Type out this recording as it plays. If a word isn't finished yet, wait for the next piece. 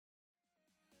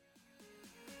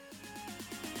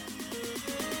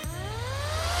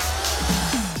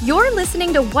You're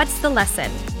listening to What's the Lesson,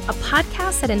 a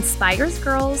podcast that inspires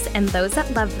girls and those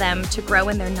that love them to grow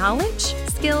in their knowledge,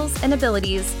 skills, and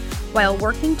abilities while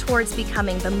working towards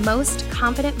becoming the most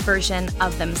confident version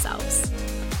of themselves.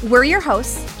 We're your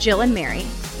hosts, Jill and Mary,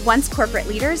 once corporate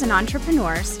leaders and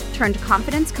entrepreneurs turned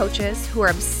confidence coaches who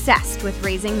are obsessed with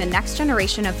raising the next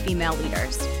generation of female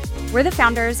leaders. We're the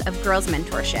founders of Girls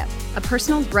Mentorship, a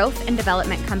personal growth and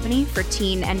development company for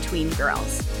teen and tween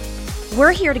girls.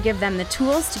 We're here to give them the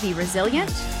tools to be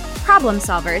resilient, problem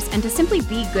solvers, and to simply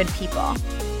be good people.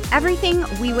 Everything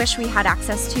we wish we had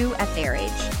access to at their age.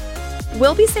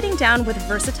 We'll be sitting down with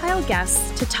versatile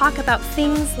guests to talk about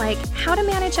things like how to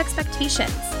manage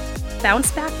expectations,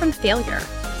 bounce back from failure,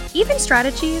 even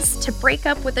strategies to break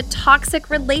up with a toxic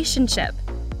relationship.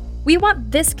 We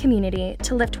want this community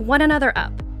to lift one another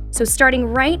up. So starting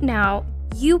right now,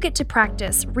 you get to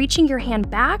practice reaching your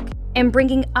hand back and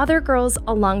bringing other girls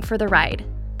along for the ride.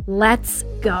 Let's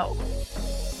go.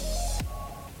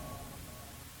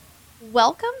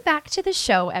 Welcome back to the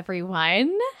show,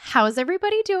 everyone. How's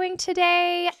everybody doing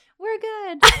today? We're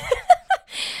good.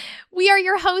 We are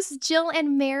your hosts, Jill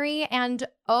and Mary, and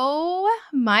oh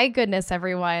my goodness,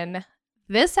 everyone.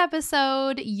 This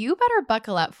episode, you better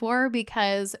buckle up for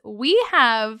because we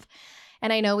have,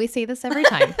 and I know we say this every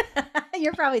time.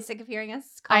 You're probably sick of hearing us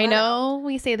call I that know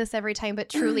we say this every time, but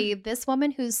truly, this woman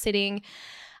who's sitting,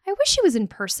 I wish she was in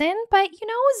person, but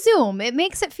Zoom. It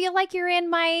makes it feel like you're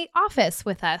in my office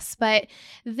with us. But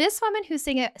this woman who's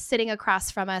sitting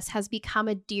across from us has become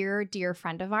a dear, dear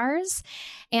friend of ours.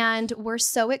 And we're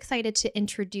so excited to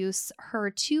introduce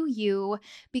her to you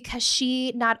because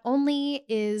she not only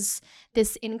is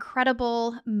this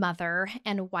incredible mother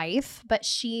and wife, but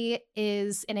she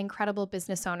is an incredible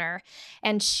business owner.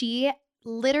 And she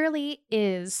literally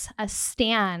is a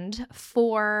stand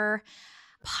for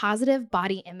positive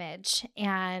body image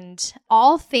and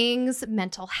all things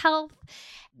mental health.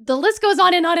 The list goes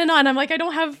on and on and on. I'm like, I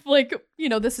don't have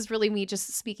this is really me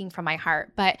just speaking from my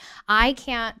heart, but I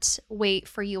can't wait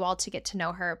for you all to get to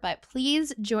know her. But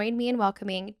please join me in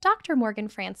welcoming Dr. Morgan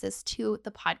Francis to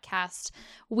the podcast.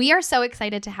 We are so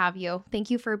excited to have you. Thank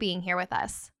you for being here with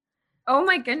us. Oh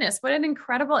my goodness, what an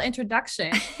incredible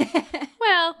introduction.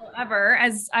 Well, ever,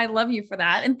 as I love you for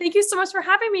that. And thank you so much for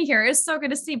having me here. It's so good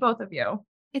to see both of you.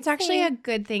 It's actually a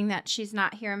good thing that she's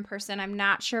not here in person. I'm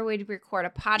not sure we'd record a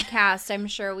podcast. I'm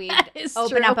sure we'd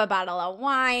open up a bottle of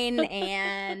wine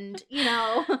and,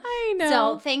 I know.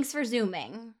 So thanks for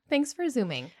Zooming. Thanks for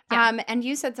Zooming. Yeah. And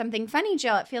you said something funny,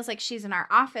 Jill. It feels like she's in our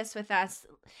office with us.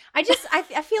 I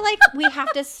feel like we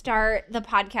have to start the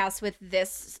podcast with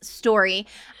this story.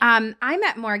 I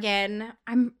met Morgan.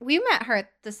 We met her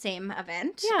at the same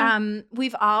event. Yeah.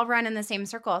 We've all run in the same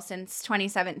circle since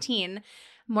 2017.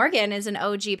 Morgan is an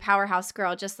OG powerhouse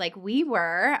girl, just like we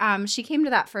were. She came to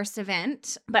that first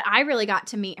event, but I really got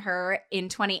to meet her in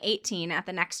 2018 at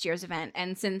the next year's event.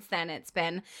 And since then, it's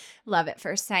been love at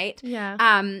first sight. Yeah.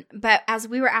 But as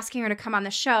we were asking her to come on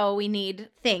the show, we need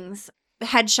things,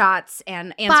 headshots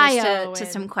and answers to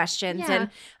some questions. Yeah. And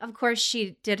of course,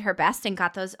 she did her best and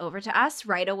got those over to us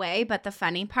right away. But the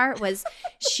funny part was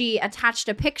she attached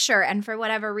a picture, and for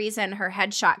whatever reason, her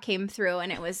headshot came through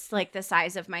and it was like the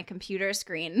size of my computer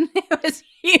screen. It was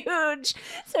huge.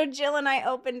 So Jill and I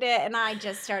opened it and I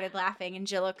just started laughing, and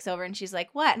Jill looks over and she's like,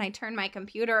 "What?" And I turned my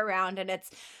computer around and it's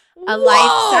a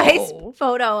life-size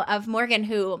photo of Morgan,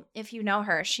 who, if you know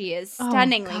her, she is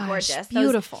stunningly gorgeous.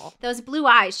 Beautiful. Those blue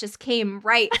eyes just came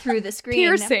right through the screen.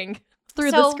 Piercing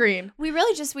through the screen.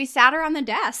 We sat her on the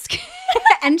desk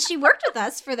and she worked with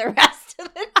us for the rest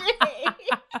of the day.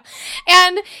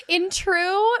 And in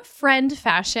true friend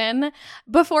fashion,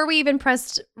 before we even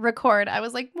pressed record, I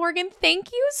was like, Morgan,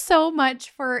 thank you so much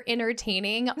for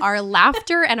entertaining our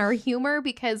laughter and our humor,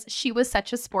 because she was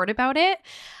such a sport about it.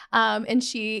 And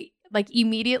she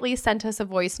immediately sent us a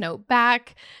voice note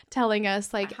back telling us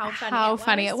how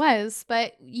funny it was.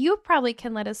 But you probably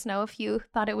can let us know if you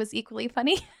thought it was equally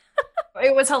funny.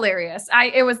 It was hilarious.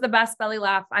 It was the best belly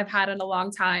laugh I've had in a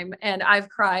long time. And I've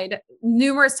cried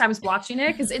numerous times watching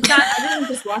it, because it's not, I didn't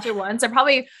just watch it once.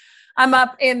 I'm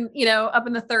up in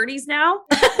the 30s now.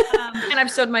 And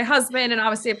I've showed my husband, and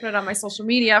obviously I put it on my social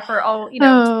media for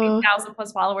 20,000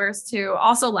 plus followers to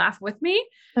also laugh with me.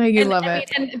 Oh, you love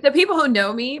it. And the people who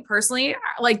know me personally,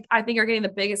 I think are getting the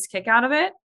biggest kick out of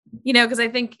it. Because I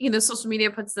think, social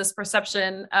media puts this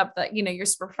perception of that, you're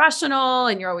super professional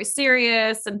and you're always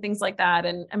serious and things like that.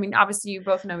 And I mean, obviously you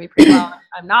both know me pretty well.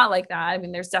 I'm not like that. I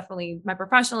mean, there's definitely my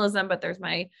professionalism, but there's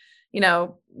my,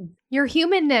 Your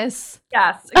humanness.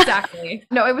 Yes, exactly.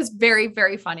 No, it was very,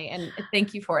 very funny. And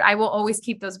thank you for it. I will always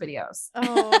keep those videos.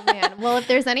 Oh, man. Well, if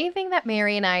there's anything that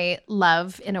Mary and I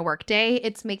love in a workday,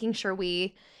 it's making sure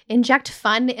we inject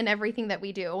fun in everything that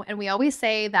we do. And we always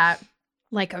say that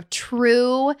like a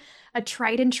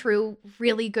tried and true,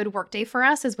 really good workday for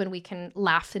us is when we can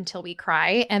laugh until we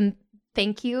cry. And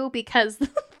thank you, because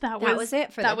that was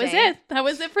it for the day. That was it. That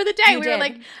was it for the day. We were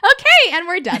like, okay, and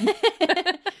we're done.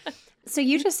 So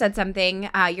you just said something,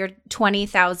 your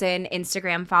 20,000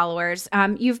 Instagram followers.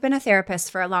 You've been a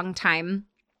therapist for a long time.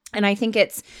 And I think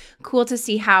it's cool to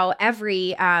see how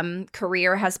every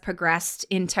career has progressed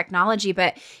in technology,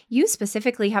 but you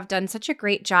specifically have done such a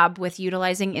great job with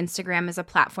utilizing Instagram as a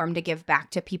platform to give back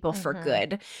to people for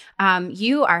good.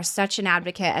 You are such an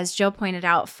advocate, as Jill pointed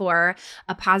out, for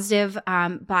a positive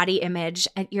body image.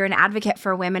 You're an advocate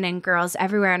for women and girls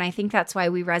everywhere. And I think that's why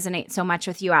we resonate so much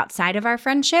with you outside of our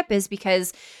friendship, is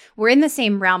because we're in the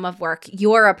same realm of work.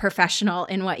 You're a professional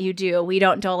in what you do. We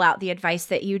don't dole out the advice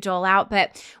that you dole out,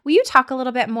 but will you talk a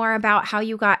little bit more about how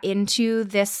you got into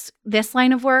this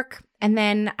line of work? And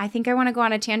then I think I want to go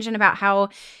on a tangent about how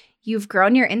you've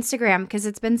grown your Instagram, because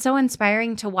it's been so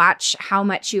inspiring to watch how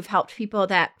much you've helped people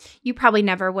that you probably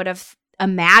never would have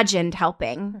imagined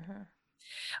helping.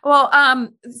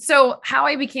 Well, so how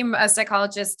I became a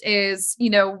psychologist is,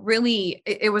 really,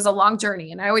 it was a long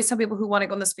journey. And I always tell people who want to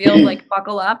go in this field, like,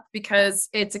 buckle up, because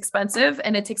it's expensive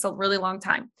and it takes a really long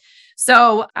time.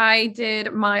 So I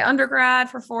did my undergrad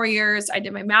for 4 years. I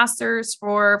did my master's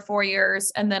for 4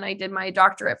 years. And then I did my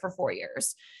doctorate for 4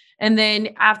 years. And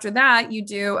then after that, you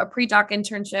do a pre-doc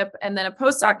internship and then a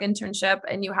post-doc internship.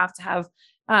 And you have to have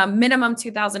minimum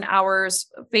 2,000 hours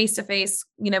face-to-face,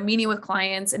 meeting with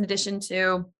clients, in addition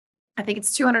to, I think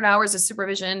it's 200 hours of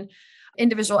supervision,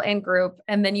 individual and group.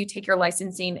 And then you take your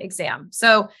licensing exam.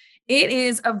 So it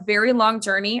is a very long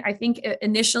journey. I think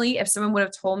initially, if someone would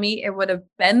have told me it would have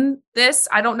been this,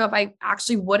 I don't know if I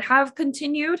actually would have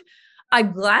continued.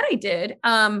 I'm glad I did.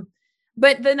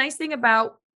 But the nice thing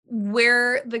about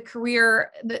where the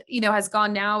career, has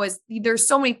gone now is there's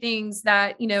so many things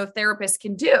that, therapists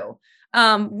can do.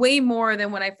 Way more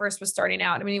than when I first was starting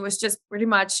out. I mean, it was just pretty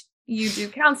much you do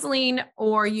counseling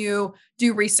or you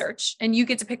do research, and you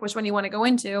get to pick which one you want to go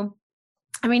into.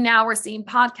 I mean, now we're seeing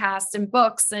podcasts and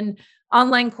books and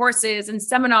online courses and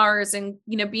seminars and,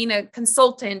 being a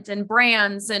consultant and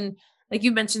brands and, like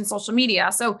you mentioned, social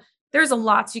media. So there's a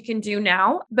lot you can do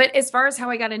now. But as far as how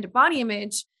I got into body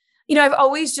image, I've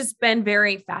always just been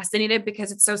very fascinated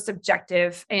because it's so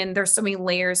subjective and there's so many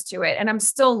layers to it. And I'm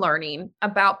still learning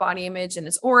about body image and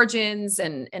its origins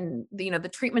and the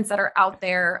treatments that are out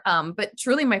there. But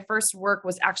truly my first work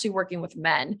was actually working with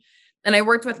men. And I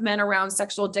worked with men around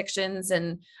sexual addictions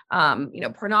and,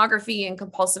 pornography and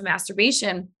compulsive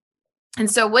masturbation.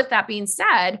 And so with that being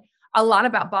said, a lot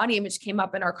about body image came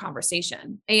up in our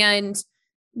conversation. And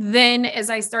then as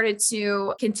I started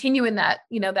to continue in that,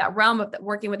 that realm of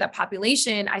working with that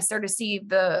population, I started to see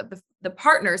the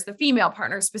partners, the female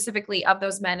partners specifically of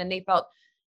those men. And they felt,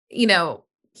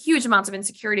 huge amounts of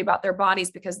insecurity about their bodies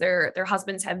because their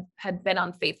husbands had been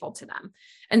unfaithful to them.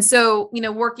 And so,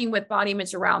 working with body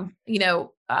image around,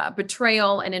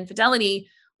 betrayal and infidelity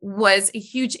was a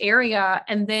huge area.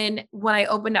 And then when I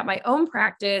opened up my own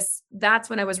practice, that's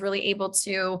when I was really able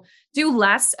to do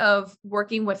less of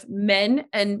working with men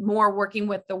and more working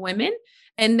with the women.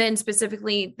 And then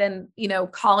specifically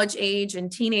college age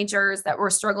and teenagers that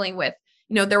were struggling with,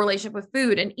 their relationship with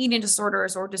food and eating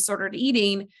disorders or disordered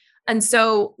eating. And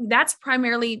so that's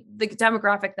primarily the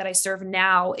demographic that I serve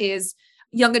now is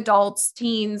young adults,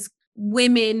 teens,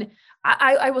 women.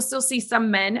 I will still see some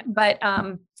men, but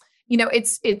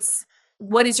it's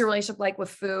what is your relationship like with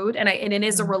food? And it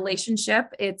is a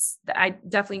relationship. I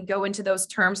definitely go into those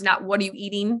terms, not what are you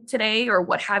eating today or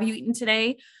what have you eaten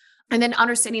today? And then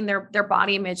understanding their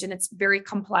body image, and it's very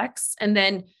complex. And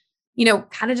then,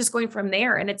 kind of just going from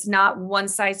there. And it's not one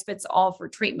size fits all for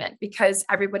treatment because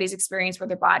everybody's experience with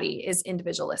their body is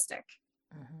individualistic.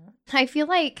 I feel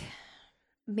like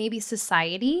maybe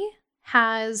society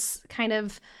has kind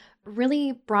of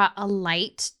really brought a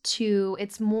light to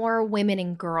it's more women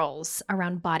and girls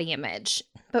around body image,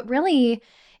 but really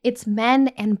it's men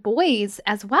and boys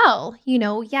as well.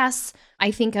 Yes, I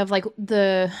think of like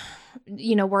we're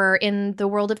in the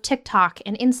world of TikTok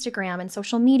and Instagram and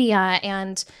social media,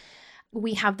 and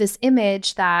we have this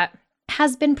image that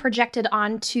has been projected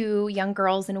onto young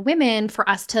girls and women for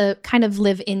us to kind of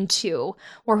live into,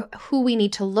 or who we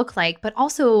need to look like. But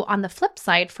also on the flip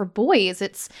side, for boys,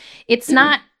 it's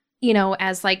not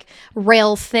as like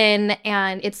rail thin,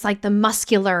 and it's like the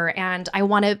muscular, and I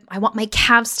want my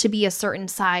calves to be a certain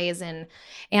size, and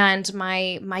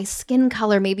my skin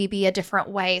color maybe be a different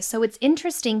way. So it's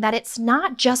interesting that it's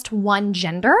not just one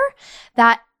gender,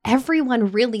 that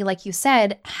everyone really, like you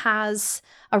said, has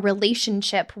a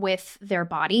relationship with their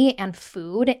body and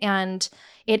food, and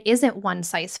it isn't one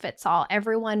size fits all.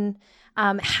 Everyone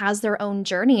has their own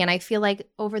journey. And I feel like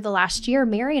over the last year,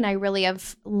 Mary and I really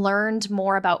have learned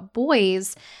more about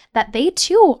boys, that they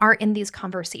too are in these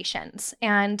conversations.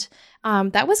 And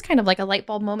that was kind of like a light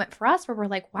bulb moment for us, where we're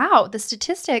like, wow, the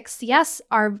statistics, yes,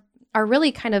 are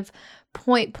really kind of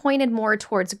pointed more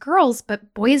towards girls,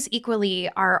 but boys equally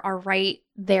are right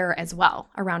there as well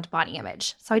around body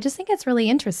image. So I just think it's really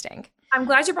interesting. I'm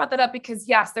glad you brought that up, because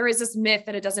yes, there is this myth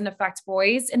that it doesn't affect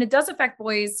boys, and it does affect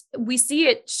boys. We see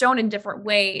it shown in different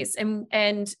ways,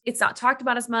 and it's not talked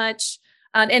about as much.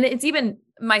 And it's even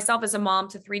myself as a mom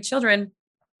to 3 children,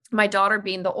 my daughter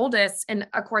being the oldest. And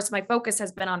of course, my focus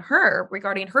has been on her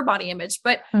regarding her body image.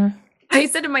 But I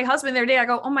said to my husband the other day, I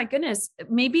go, oh my goodness,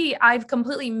 maybe I've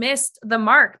completely missed the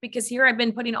mark, because here I've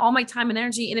been putting all my time and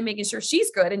energy into making sure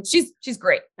she's good. And she's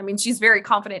great. I mean, she's a very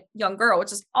confident young girl,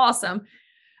 which is awesome.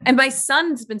 And my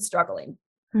son's been struggling.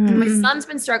 My son's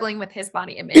been struggling with his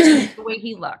body image and the way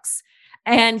he looks.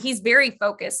 And he's very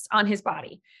focused on his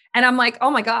body. And I'm like,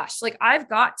 oh my gosh, like I've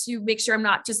got to make sure I'm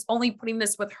not just only putting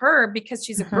this with her because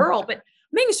she's a girl, but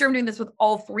making sure I'm doing this with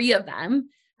all 3 of them.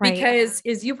 Right. Because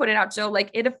as you put it out, Joe, like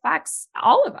it affects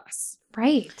all of us.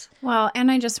 Right. Well,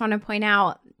 and I just want to point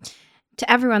out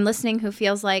to everyone listening who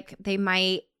feels like they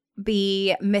might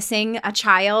be missing a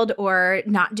child or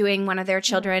not doing one of their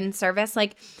children service,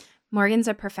 like Morgan's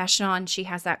a professional and she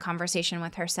has that conversation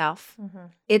with herself.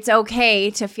 It's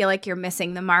okay to feel like you're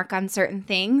missing the mark on certain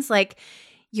things. Like,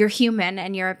 you're human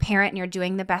and you're a parent and you're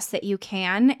doing the best that you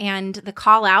can. And the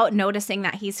call out, noticing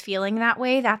that he's feeling that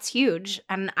way, that's huge.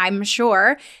 And I'm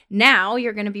sure now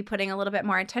you're going to be putting a little bit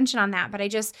more attention on that. But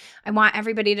I want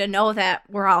everybody to know that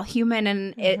we're all human,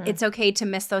 and it's okay to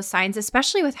miss those signs,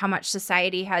 especially with how much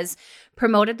society has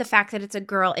promoted the fact that it's a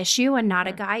girl issue and not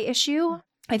a guy issue.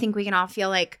 I think we can all feel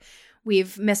like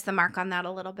we've missed the mark on that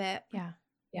a little bit. Yeah.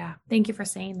 Yeah. Thank you for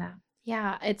saying that.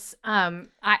 Yeah, it's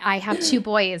I have 2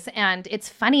 boys, and it's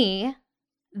funny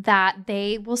that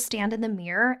they will stand in the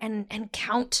mirror and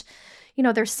count,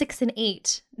 they're 6 and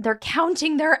 8. They're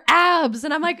counting their abs,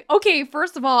 and I'm like, okay,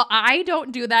 first of all, I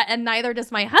don't do that, and neither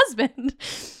does my husband.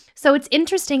 So it's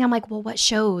interesting. I'm like, well, what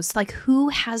shows? Like, who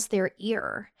has their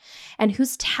ear, and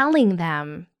who's telling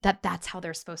them that that's how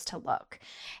they're supposed to look?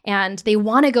 And they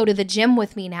want to go to the gym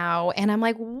with me now. And I'm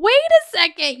like, wait a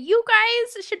second, you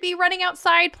guys should be running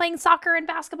outside playing soccer and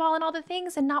basketball and all the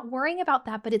things and not worrying about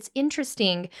that. But it's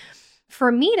interesting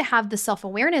for me to have the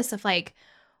self-awareness of like,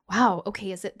 wow,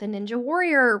 okay, is it the Ninja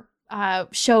Warrior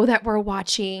show that we're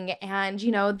watching? And,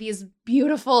 these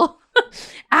beautiful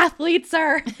athletes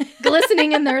are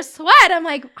glistening in their sweat. I'm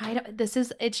like,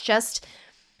 it's just,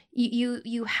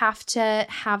 you have to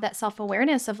have that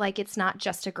self-awareness of like, it's not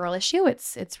just a girl issue.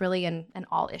 It's really an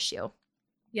all issue.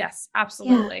 Yes,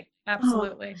 absolutely. Yeah.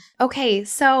 Absolutely. Oh. Okay.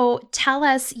 So tell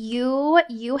us,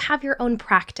 you have your own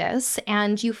practice,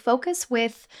 and you focus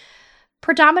with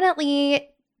predominantly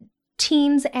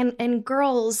teens and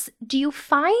girls. Do you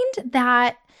find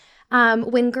that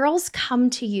when girls come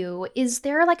to you, is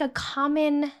there like a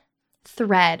common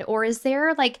thread, or is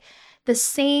there like the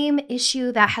same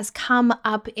issue that has come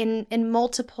up in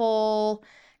multiple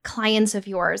clients of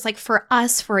yours? Like for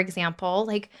us, for example,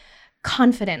 like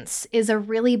confidence is a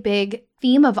really big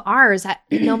theme of ours. That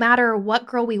no matter what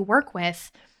girl we work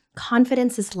with,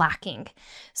 confidence is lacking.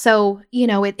 So,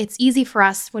 it's easy for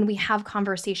us when we have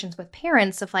conversations with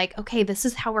parents of like, okay, this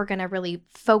is how we're going to really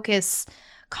focus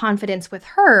confidence with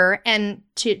her. And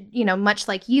to, much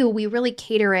like you, we really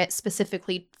cater it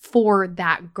specifically for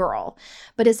that girl.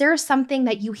 But is there something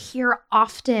that you hear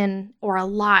often or a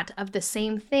lot of the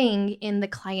same thing in the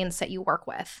clients that you work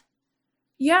with?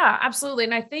 Yeah, absolutely.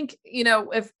 And I think,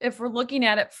 if we're looking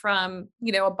at it from,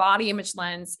 a body image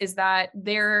lens, is that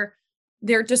their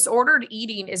disordered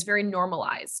eating is very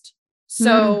normalized.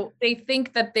 So they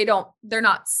think that they're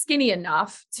not skinny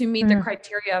enough to meet the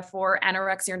criteria for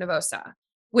anorexia nervosa,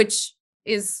 which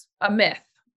is a myth.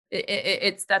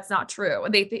 That's not true.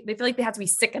 They feel like they have to be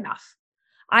sick enough.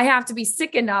 I have to be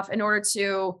sick enough in order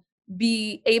to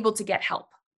be able to get help.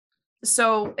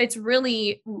 So it's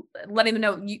really letting them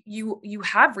know you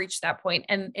have reached that point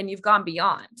and you've gone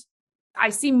beyond. I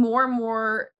see more and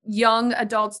more young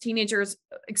adults, teenagers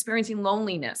experiencing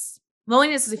loneliness.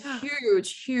 Loneliness is a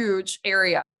huge, huge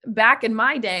area. Back in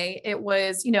my day, it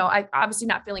was, I obviously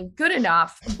not feeling good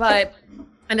enough, but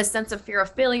and a sense of fear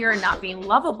of failure and not being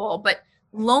lovable. But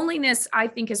loneliness, I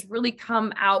think, has really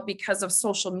come out because of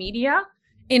social media.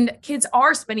 And kids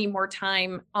are spending more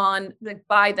time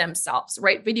by themselves,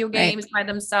 right? Video games by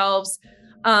themselves.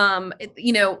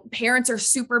 Parents are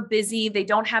super busy. They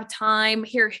don't have time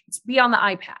here. Be on the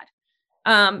iPad.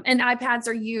 And iPads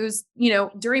are used,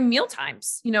 during meal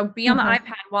times, be on the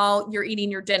iPad while you're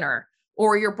eating your dinner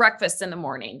or your breakfast in the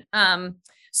morning.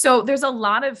 So there's a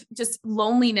lot of just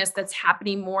loneliness that's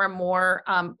happening more and more,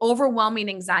 overwhelming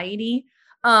anxiety.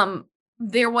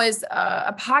 There was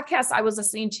a podcast I was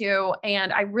listening to,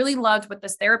 and I really loved what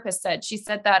this therapist said. She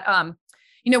said that,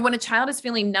 when a child is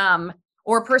feeling numb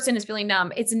or a person is feeling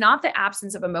numb, it's not the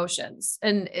absence of emotions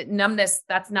and numbness.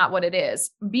 That's not what it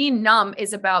is. Being numb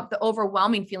is about the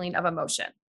overwhelming feeling of emotion.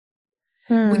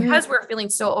 Because we're feeling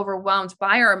so overwhelmed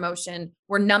by our emotion,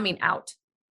 we're numbing out.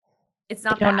 It's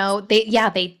not. They don't know.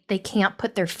 They can't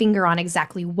put their finger on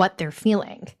exactly what they're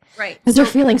feeling. Right. Because they're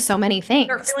feeling so many things.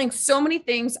 They're feeling so many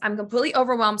things. I'm completely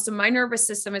overwhelmed. So my nervous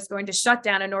system is going to shut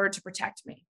down in order to protect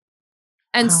me.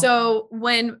 And so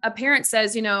when a parent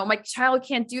says, my child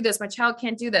can't do this, my child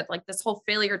can't do that, like this whole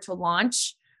failure to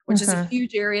launch, which is a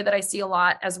huge area that I see a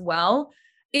lot as well.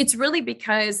 It's really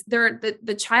because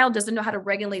the child doesn't know how to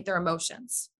regulate their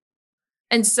emotions.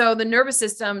 And so the nervous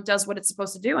system does what it's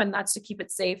supposed to do, and that's to keep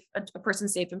it safe, a person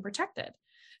safe and protected.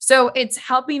 So it's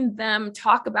helping them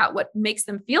talk about what makes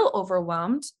them feel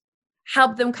overwhelmed,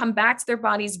 help them come back to their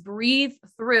bodies, breathe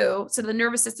through. So the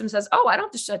nervous system says, oh, I don't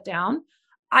have to shut down.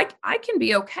 I can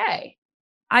be okay.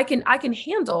 I can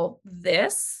handle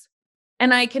this,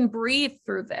 and I can breathe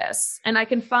through this, and I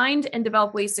can find and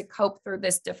develop ways to cope through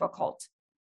this difficult,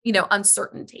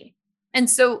 uncertainty. And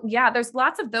so, there's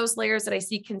lots of those layers that I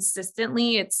see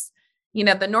consistently. It's, the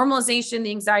normalization,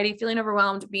 the anxiety, feeling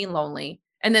overwhelmed, being lonely.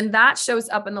 And then that shows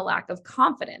up in the lack of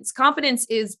confidence. Confidence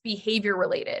is behavior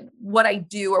related, what I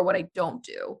do or what I don't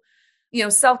do.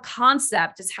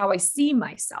 Self-concept is how I see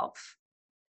myself.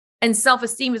 And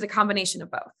self-esteem is a combination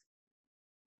of both.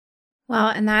 Well,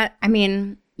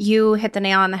 and you hit the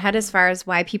nail on the head as far as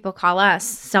why people call us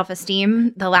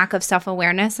self-esteem, the lack of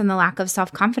self-awareness and the lack of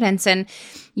self-confidence. And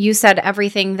you said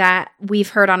everything that we've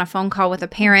heard on a phone call with a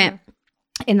parent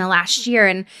in the last year.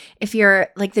 And if you're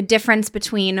like the difference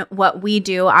between what we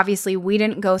do, obviously we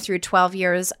didn't go through 12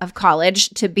 years of college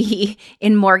to be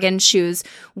in Morgan's shoes.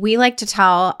 We like to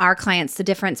tell our clients the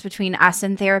difference between us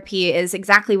and therapy is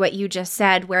exactly what you just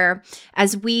said, where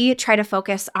as we try to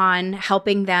focus on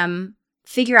helping them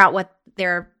figure out what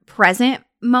their present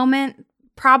moment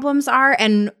problems are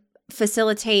and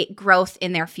facilitate growth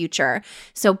in their future.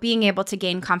 So being able to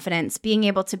gain confidence, being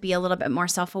able to be a little bit more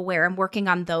self-aware and working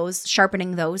on those,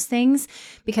 sharpening those things,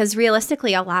 because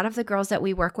realistically, a lot of the girls that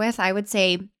we work with, I would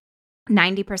say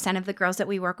 90% of the girls that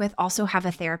we work with also have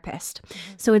a therapist.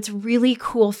 So it's really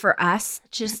cool for us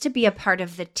just to be a part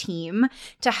of the team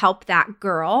to help that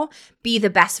girl be the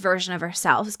best version of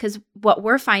herself. Because what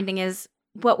we're finding is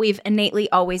what we've innately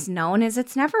always known is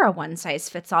it's never a one size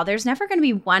fits all. There's never going to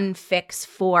be one fix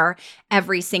for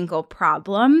every single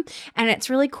problem. And it's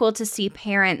really cool to see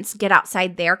parents get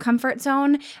outside their comfort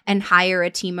zone and hire a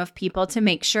team of people to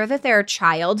make sure that their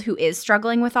child who is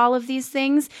struggling with all of these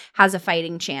things has a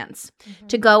fighting chance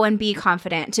to go and be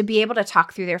confident, to be able to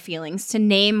talk through their feelings, to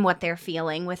name what they're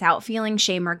feeling without feeling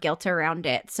shame or guilt around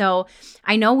it. So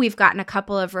I know we've gotten a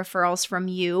couple of referrals from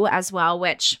you as well,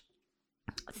 which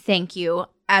thank you,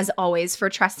 as always, for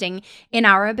trusting in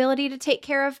our ability to take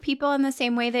care of people in the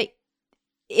same way that,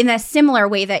 in a similar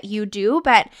way that you do.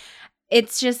 But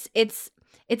it's just, it's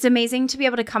amazing to be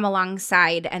able to come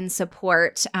alongside and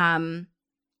support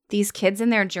these kids in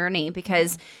their journey,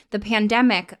 because the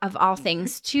pandemic, of all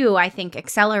things, too, I think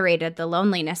accelerated the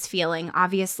loneliness feeling,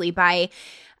 obviously, by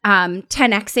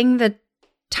 10xing the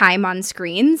time on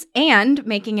screens and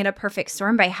making it a perfect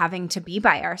storm by having to be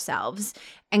by ourselves.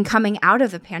 And coming out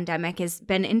of the pandemic has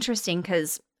been interesting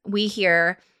because we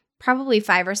hear probably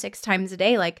 5 or 6 times a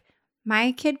day, like,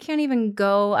 my kid can't even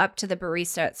go up to the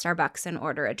barista at Starbucks and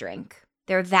order a drink.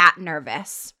 They're that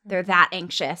nervous. They're that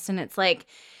anxious. And it's like,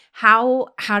 how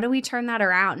do we turn that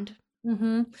around?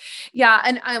 Mm-hmm. Yeah.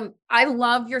 And I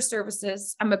love your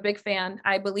services. I'm a big fan.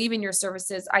 I believe in your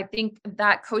services. I think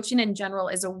that coaching in general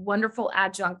is a wonderful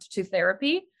adjunct to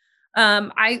therapy.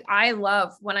 I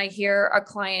love when I hear a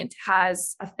client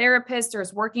has a therapist or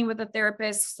is working with a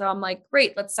therapist. So I'm like,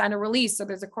 great, let's sign a release. So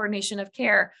there's a coordination of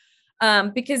care.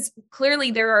 Because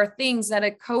clearly there are things that a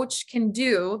coach can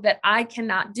do that I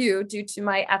cannot do due to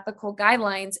my ethical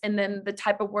guidelines. And then the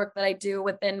type of work that I do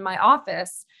within my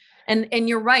office. And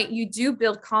you're right. You do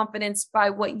build confidence by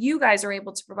what you guys are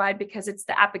able to provide because it's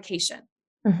the application.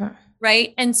 Mhm.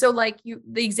 right? And so like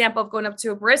the example of going up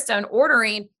to a barista and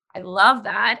ordering, I love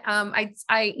that.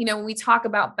 When we talk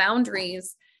about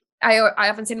boundaries, I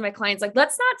often say to my clients, like,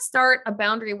 let's not start a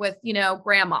boundary with,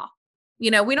 grandma. We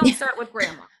don't start with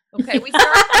grandma. Okay. We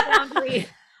start a boundary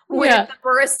with Yeah. the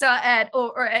barista at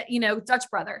Dutch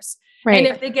Brothers. And Right.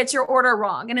 if they get your order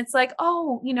wrong and it's like,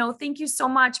 oh, thank you so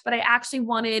much, but I actually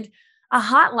wanted a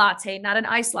hot latte, not an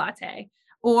iced latte,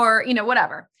 or,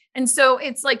 whatever. And so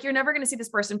it's like, you're never going to see this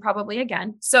person probably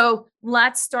again. So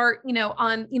let's start,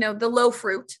 on, the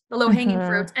low hanging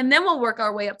fruit, and then we'll work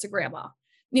our way up to grandma,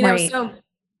 Right. so,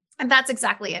 and that's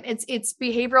exactly it. It's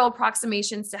behavioral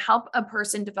approximations to help a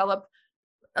person develop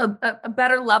a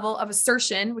better level of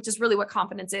assertion, which is really what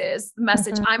confidence is. The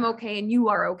message, Mhm. I'm okay and you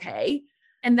are okay.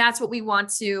 And that's what we want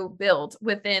to build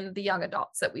within the young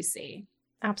adults that we see.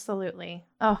 Absolutely.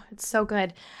 Oh, it's so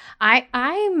good. I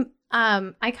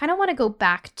kind of want to go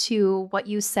back to what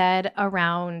you said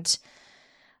around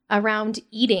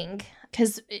eating,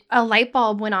 because a light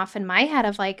bulb went off in my head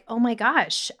of like, oh my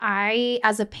gosh,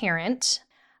 as a parent,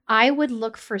 I would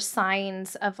look for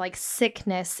signs of like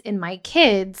sickness in my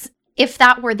kids if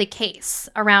that were the case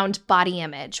around body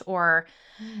image or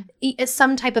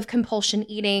some type of compulsion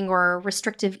eating or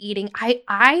restrictive eating.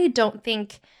 I don't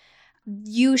think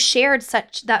you shared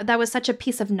that was such a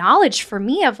piece of knowledge for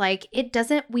me of like,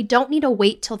 we don't need to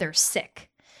wait till they're sick.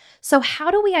 So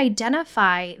how do we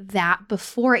identify that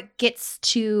before it gets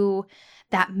to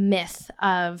that myth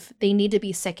of they need to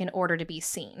be sick in order to be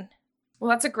seen? Well,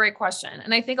 that's a great question.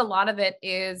 And I think a lot of it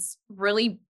is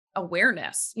really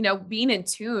awareness, being in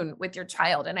tune with your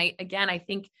child. And I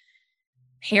think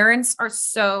parents are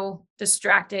so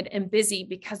distracted and busy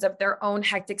because of their own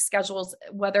hectic schedules,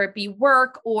 whether it be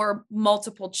work or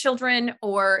multiple children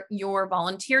or your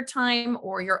volunteer time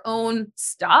or your own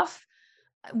stuff.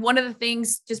 One of the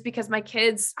things, just because my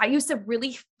kids, I used to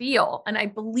really feel, and I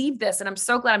believe this, and I'm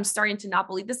so glad I'm starting to not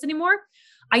believe this anymore.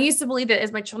 I used to believe that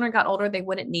as my children got older, they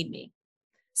wouldn't need me.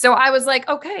 So I was like,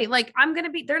 okay, like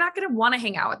they're not going to want to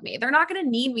hang out with me. They're not going to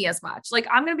need me as much. Like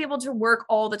I'm going to be able to work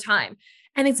all the time.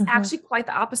 And it's actually quite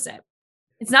the opposite.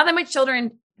 It's not that my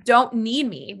children don't need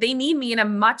me. They need me in a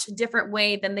much different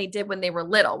way than they did when they were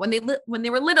little. When they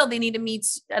were little, they needed me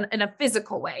in a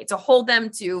physical way, to hold them,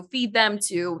 to feed them,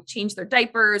 to change their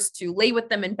diapers, to lay with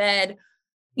them in bed,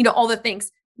 all the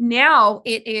things. Now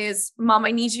it is, Mom,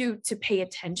 I need you to pay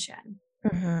attention.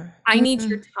 I need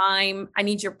your time. I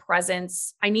need your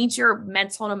presence. I need your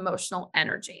mental and emotional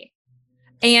energy.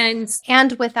 And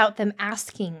without them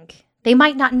asking, they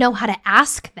might not know how to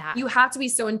ask that. You have to be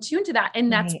so in tune to that.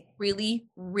 And that's really,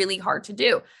 really hard to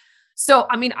do. So,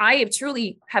 I have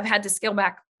truly have had to scale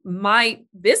back my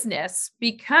business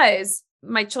because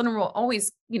my children will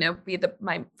always, be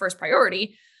my first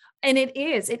priority. And it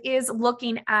is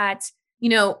looking at,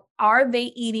 are they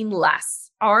eating less?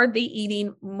 Are they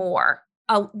eating more?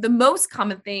 The most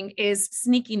common thing is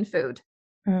sneaking food.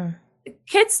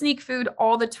 Kids sneak food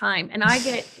all the time. And I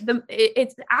get them.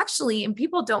 It's actually, and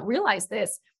people don't realize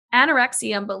this,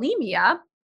 anorexia and bulimia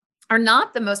are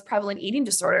not the most prevalent eating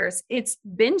disorders. It's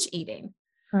binge eating.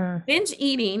 Binge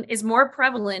eating is more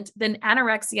prevalent than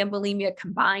anorexia and bulimia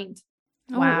combined.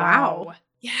 Wow.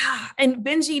 Yeah. And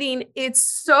binge eating, it's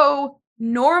so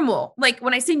normal. Like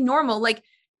when I say normal, like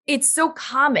it's so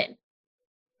common.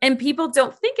 And people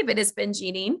don't think of it as binge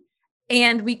eating.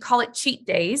 And we call it cheat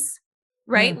days,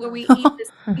 right? Where we eat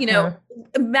this,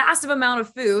 a massive amount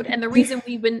of food. And the reason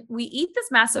we eat this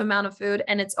massive amount of food,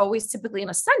 and it's always typically on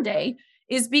a Sunday,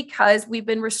 is because we've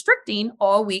been restricting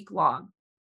all week long.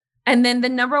 And then the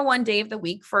number one day of the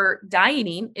week for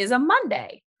dieting is a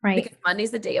Monday, right? Because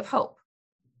Monday's the day of hope.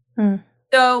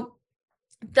 So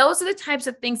those are the types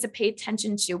of things to pay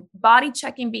attention to. Body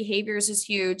checking behaviors is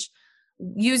huge.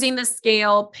 Using the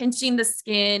scale, pinching the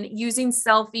skin, using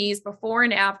selfies before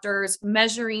and afters,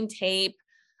 measuring tape.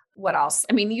 What else?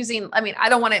 I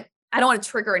don't want to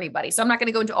trigger anybody. So I'm not going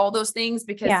to go into all those things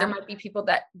because there might be people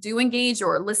that do engage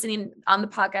or listening on the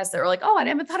podcast that are like, oh, I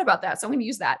haven't thought about that. So I'm going to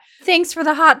use that. Thanks for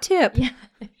the hot tip.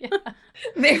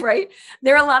 Right.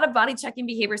 There are a lot of body checking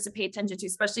behaviors to pay attention to,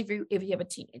 especially if you have a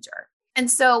teenager. And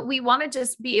so we want to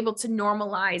just be able to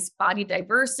normalize body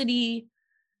diversity,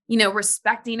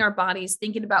 respecting our bodies,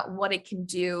 thinking about what it can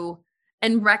do,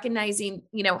 and recognizing,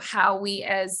 how we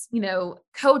as,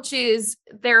 coaches,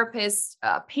 therapists,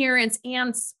 parents,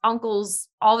 aunts, uncles,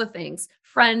 all the things,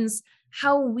 friends,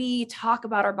 how we talk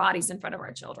about our bodies in front of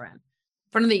our children, in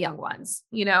front of the young ones,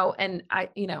 and I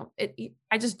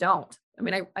just don't.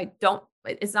 I don't,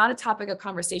 it's not a topic of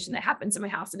conversation that happens in my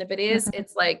house. And if it is,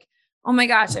 it's like, oh my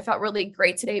gosh, I felt really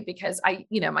great today because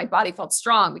my body felt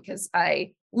strong because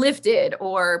I lifted,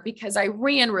 or because I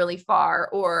ran really far,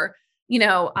 or, you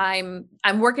know, I'm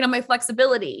working on my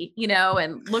flexibility, you know,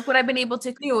 and look what I've been able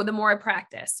to do the more I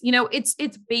practice. You know, it's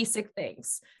basic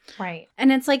things. Right.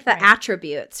 And it's like the Right.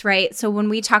 attributes, right? So when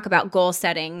we talk about goal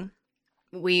setting,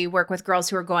 we work with girls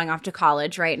who are going off to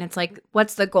college, right? And it's like,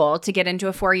 what's the goal? To get into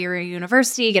a 4-year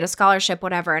university, get a scholarship,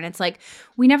 whatever. And it's like,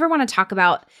 we never want to talk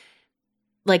about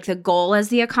like the goal as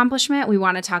the accomplishment. We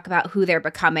want to talk about who they're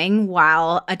becoming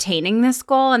while attaining this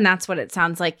goal. And that's what it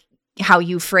sounds like how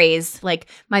you phrase, like,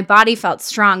 my body felt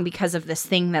strong because of this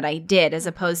thing that I did, as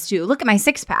opposed to, look at my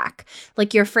six pack.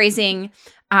 Like, you're phrasing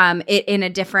it in a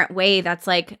different way. That's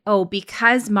like, oh,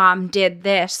 because mom did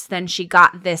this, then she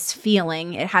got this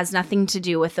feeling. It has nothing to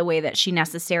do with the way that she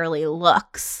necessarily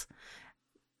looks.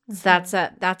 So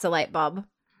that's a light bulb.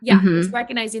 Yeah. Mhm. It's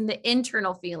recognizing the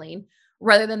internal feeling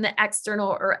rather than the external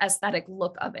or aesthetic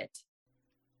look of it.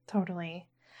 Totally.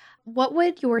 What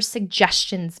would your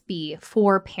suggestions be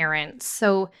for parents?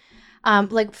 So,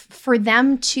 like for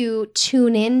them to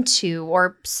tune into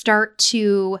or start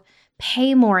to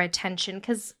pay more attention,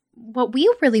 because what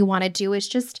we really want to do is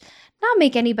just not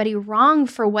make anybody wrong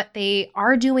for what they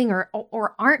are doing or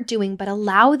aren't doing, but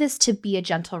allow this to be a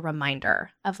gentle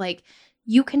reminder of like,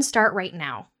 you can start right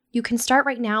now. You can start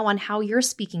right now on how you're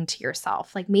speaking to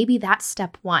yourself. Like maybe that's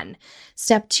step 1.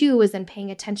 Step 2 is in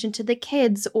paying attention to the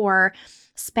kids or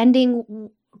spending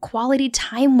quality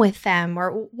time with them,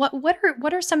 or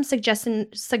what are some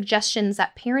suggestions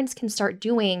that parents can start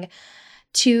doing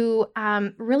to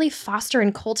really foster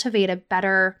and cultivate a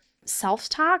better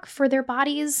self-talk for their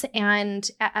bodies,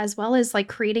 and as well as like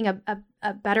creating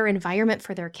a better environment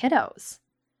for their kiddos?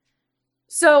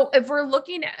 So if we're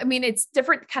looking at, I mean, it's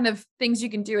different kind of things you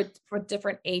can do for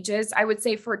different ages. I would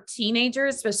say for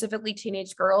teenagers, specifically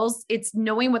teenage girls, it's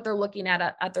knowing what they're looking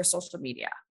at their social media.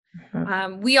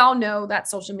 Mhm. We all know that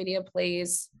social media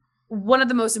plays one of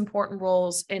the most important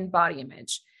roles in body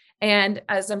image. And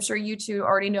as I'm sure you two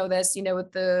already know this, you know,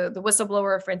 with the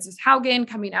whistleblower, Frances Haugen,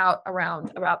 coming out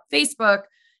about Facebook,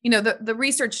 you know, the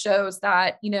research shows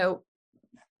that, you know,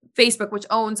 Facebook, which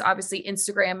owns obviously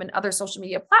Instagram and other social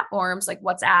media platforms like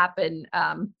WhatsApp and,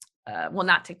 well,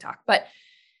 not TikTok, but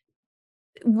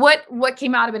what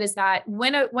came out of it is that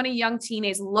when a young teen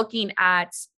is looking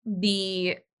at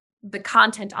the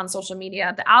content on social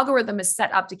media, the algorithm is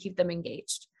set up to keep them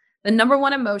engaged. The number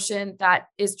one emotion that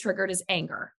is triggered is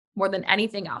anger more than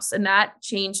anything else. And that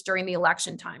changed during the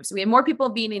election time. So we had more people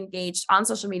being engaged on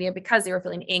social media because they were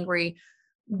feeling angry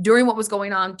during what was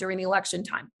going on during the election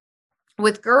time.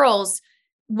 With girls,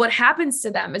 what happens to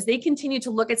them is they continue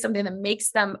to look at something that makes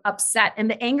them upset. And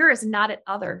the anger is not at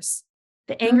others.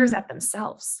 The anger is at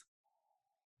themselves.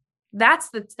 That's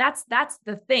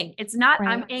the thing. It's not, Right.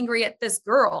 I'm angry at this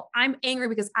girl. I'm angry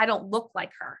because I don't look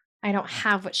like her. I don't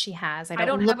have what she has. I I don't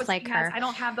don't have look what like she has. her. I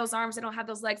don't have those arms. I don't have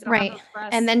those legs. I don't Right. have those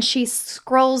breasts. And then she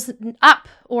scrolls up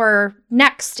or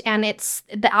next, and it's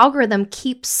the algorithm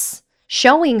keeps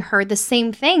showing her the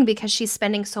same thing because she's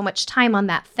spending so much time on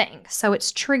that thing. So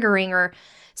it's triggering or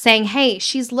saying, hey,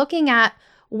 she's looking at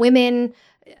women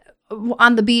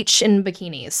on the beach in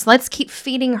bikinis. Let's keep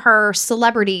feeding her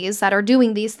celebrities that are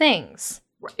doing these things.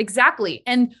 Exactly.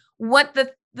 And what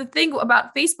the thing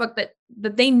about Facebook that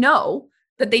they know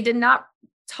that they did not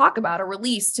talk about or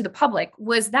release to the public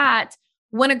was that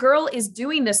when a girl is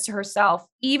doing this to herself,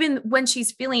 even when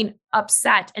she's feeling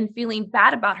upset and feeling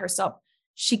bad about herself,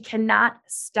 she cannot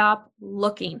stop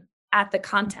looking at the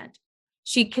content.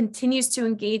 She continues to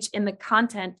engage in the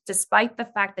content despite the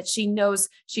fact that she knows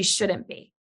she shouldn't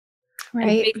be.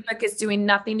 Right. And Facebook is doing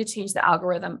nothing to change the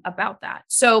algorithm about that.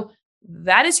 So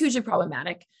that is hugely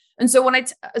problematic. And so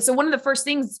so one of the first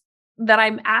things that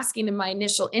I'm asking in my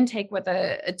initial intake with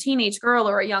a teenage girl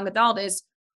or a young adult is,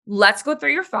 let's go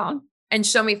through your phone and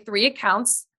show me 3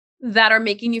 accounts that are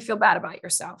making you feel bad about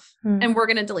yourself. And we're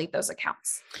going to delete those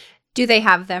accounts. Do they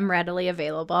have them readily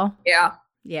available? Yeah.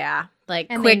 Yeah. Like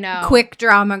And they know. quick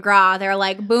draw McGraw. They're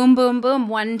like boom, boom, boom.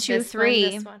 1, 2, This 3.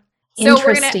 one, this one. So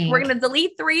Interesting. we're gonna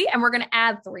delete 3 and we're gonna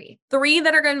add 3. 3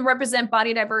 that are gonna represent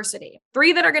body diversity.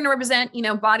 3 that are gonna represent, you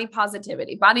know, body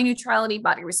positivity, body neutrality,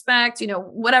 body respect, you know,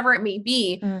 whatever it may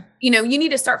be. You know, you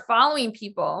need to start following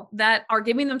people that are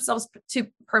giving themselves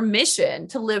permission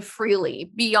to live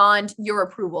freely beyond your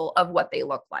approval of what they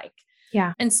look like.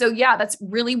 Yeah. And so, yeah, that's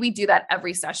really, we do that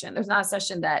every session. There's not a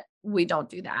session that we don't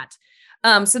do that.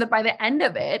 So that by the end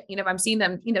of it, you know, if I'm seeing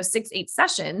them, you know, 6, 8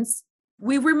 sessions,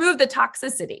 we remove the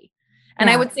toxicity. And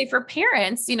I would say for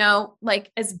parents, you know,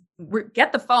 like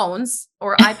get the phones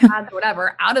or iPads or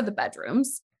whatever out of the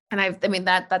bedrooms. And I mean,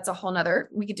 that's a whole nother,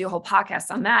 we could do a whole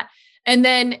podcast on that. And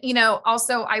then, you know,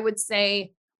 also I would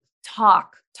say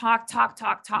talk.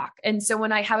 And so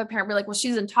when I have a parent be like, well, she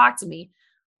doesn't talk to me.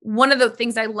 One of the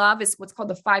things I love is what's called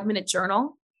the 5-minute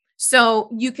journal. So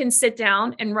you can sit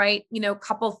down and write, a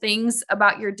couple things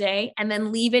about your day and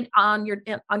then leave it on your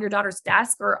daughter's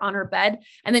desk or on her bed.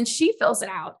 And then she fills it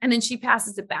out and then she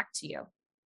passes it back to you.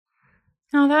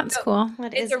 Oh, that's cool.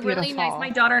 It's a really nice, my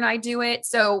daughter and I do it.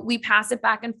 So we pass it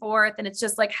back and forth and it's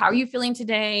just like, how are you feeling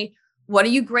today? What are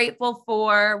you grateful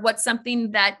for? What's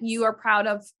something that you are proud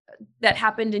of that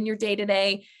happened in your day to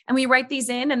day? And we write these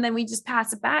in and then we just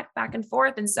pass it back and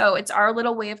forth. And so it's our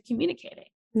little way of communicating.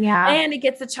 Yeah. And it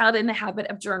gets the child in the habit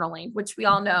of journaling, which we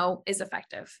all know is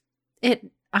effective. It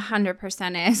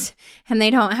 100% is. And they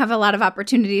don't have a lot of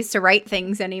opportunities to write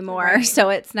things anymore. Right. So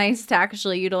it's nice to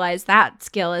actually utilize that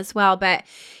skill as well. But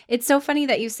it's so funny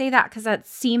that you say that because that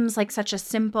seems like such a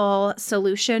simple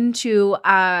solution to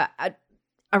a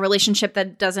relationship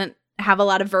that doesn't have a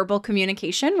lot of verbal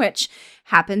communication, which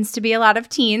happens to be a lot of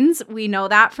teens. We know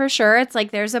that for sure. It's like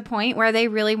there's a point where they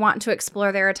really want to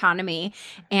explore their autonomy.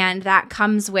 And that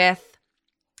comes with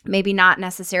maybe not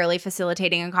necessarily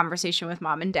facilitating a conversation with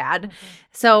mom and dad. Mm-hmm.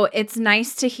 So it's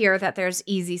nice to hear that there's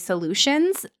easy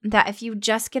solutions, that if you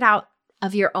just get out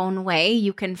of your own way,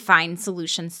 you can find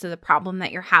solutions to the problem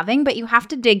that you're having, but you have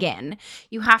to dig in.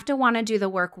 You have to want to do the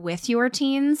work with your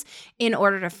teens in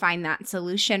order to find that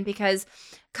solution, because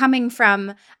coming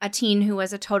from a teen who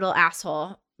was a total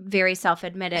asshole, very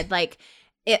self-admitted,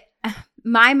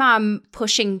 my mom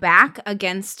pushing back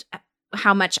against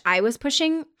how much I was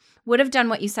pushing would have done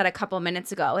what you said a couple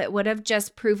minutes ago. It would have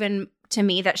just proven to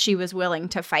me that she was willing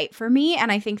to fight for me.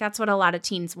 And I think that's what a lot of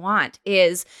teens want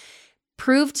is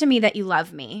prove to me that you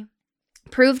love me.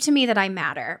 Prove to me that I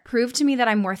matter. Prove to me that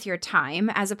I'm worth your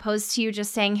time, as opposed to you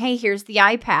just saying, hey, here's the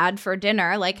iPad for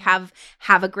dinner, like have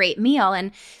a great meal.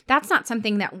 And that's not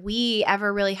something that we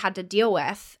ever really had to deal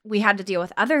with. We had to deal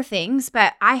with other things,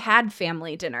 but I had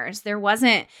family dinners. There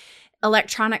wasn't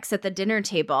electronics at the dinner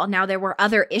table. Now there were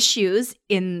other issues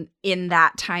in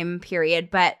that time period,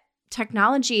 but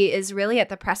technology is really at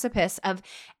the precipice of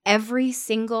every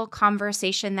single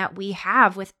conversation that we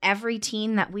have with every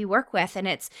teen that we work with. And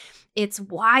it's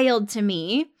wild to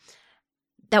me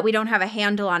that we don't have a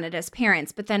handle on it as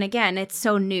parents. But then again, it's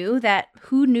so new that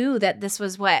who knew that this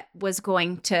was what was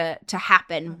going to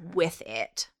happen with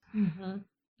it? Mm-hmm.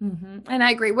 Mm-hmm. And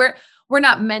I agree. We're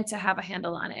not meant to have a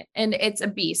handle on it, and it's a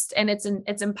beast, and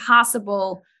it's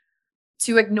impossible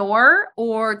to ignore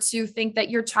or to think that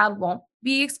your child won't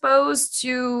be exposed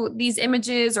to these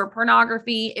images or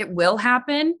pornography. It will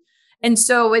happen. And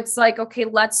so it's like, okay,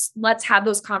 let's have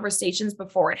those conversations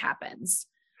before it happens.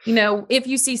 If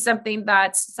you see something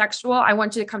that's sexual, I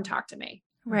want you to come talk to me.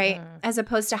 Right. Mm-hmm. As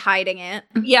opposed to hiding it.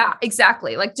 Yeah,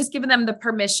 exactly. Like just giving them the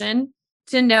permission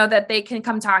to know that they can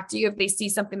come talk to you if they see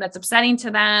something that's upsetting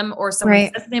to them, or someone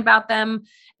says something about them,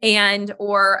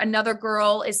 or another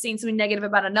girl is saying something negative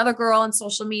about another girl on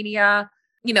social media,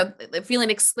 feeling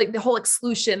like the whole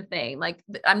exclusion thing. Like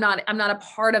I'm not a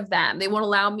part of them. They won't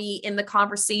allow me in the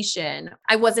conversation.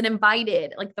 I wasn't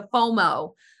invited, like the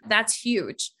FOMO. That's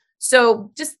huge.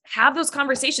 So just have those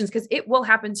conversations, because it will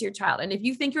happen to your child. And if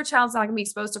you think your child's not going to be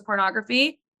exposed to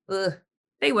pornography,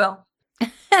 they will.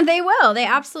 They will. They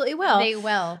absolutely will. They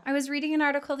will. I was reading an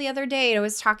article the other day. It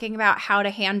was talking about how to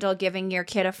handle giving your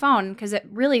kid a phone, because it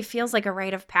really feels like a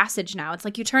rite of passage now. It's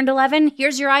like you turned 11.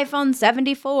 Here's your iPhone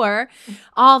 74.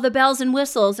 All the bells and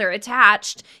whistles are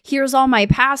attached. Here's all my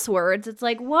passwords. It's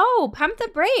like, whoa, pump the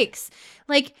brakes.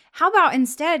 Like, how about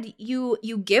instead you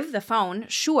give the phone,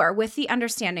 sure, with the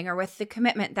understanding or with the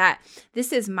commitment that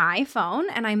this is my phone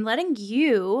and I'm letting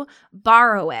you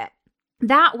borrow it.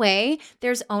 That way,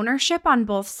 there's ownership on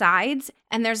both sides,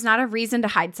 and there's not a reason to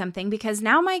hide something, because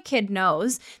now my kid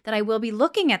knows that I will be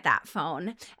looking at that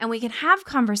phone, and we can have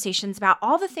conversations about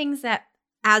all the things that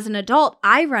as an adult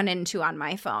I run into on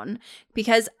my phone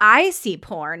because I see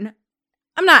porn.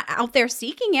 I'm not out there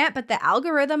seeking it, but the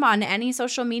algorithm on any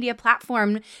social media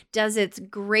platform does its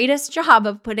greatest job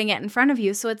of putting it in front of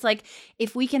you. So it's like,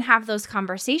 if we can have those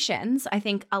conversations, I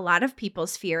think a lot of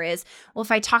people's fear is, well,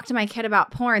 if I talk to my kid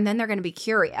about porn, then they're going to be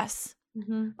curious.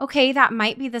 Mm-hmm. Okay, that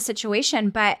might be the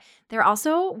situation, but they're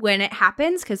also, when it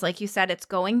happens, because like you said, it's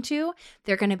going to,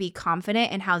 they're going to be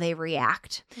confident in how they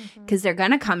react, because they're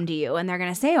going to come to you and they're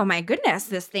going to say, oh my goodness,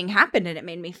 this thing happened and it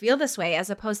made me feel this way, as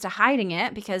opposed to hiding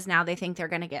it because now they think they're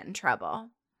going to get in trouble.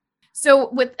 So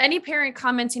with any parent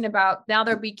commenting about now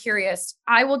they'll be curious,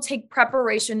 I will take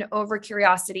preparation over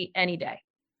curiosity any day.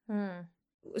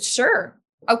 Sure.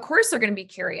 Of course they're going to be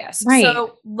curious. Right.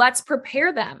 So let's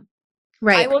prepare them.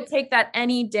 Right. I will take that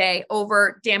any day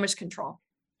over damage control.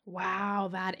 Wow,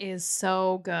 that is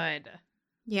so good.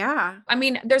 Yeah. I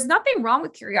mean, there's nothing wrong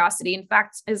with curiosity. In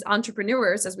fact, as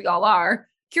entrepreneurs, as we all are,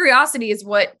 curiosity is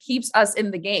what keeps us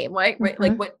in the game, right? Mm-hmm.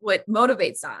 Like what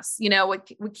motivates us,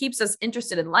 what keeps us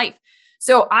interested in life.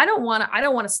 So I don't want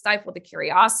to stifle the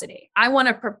curiosity. I want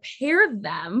to prepare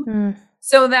them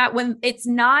so that when it's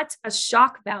not a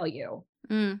shock value.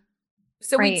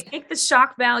 So we take the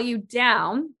shock value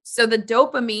down so the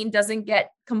dopamine doesn't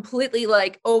get completely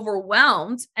like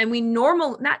overwhelmed, and we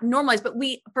not normalize, but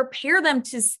we prepare them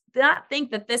to not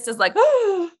think that this is like,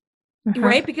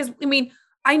 right? Because I mean,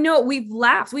 I know we've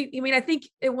laughed. I think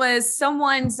it was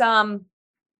someone's,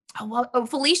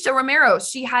 Felicia Romero.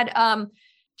 She had,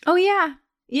 oh yeah.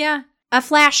 Yeah. A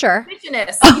flasher.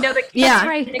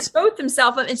 That exposed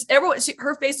himself, and everyone,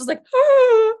 her face was like,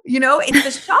 it's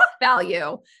the shock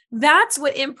value. That's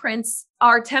what imprints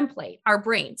our template, our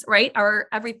brains, right? Our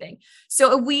everything.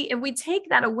 So if we take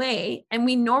that away and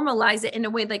we normalize it in a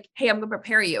way like, hey, I'm going to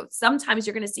prepare you. Sometimes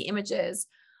you're going to see images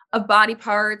of body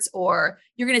parts, or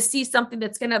you're going to see something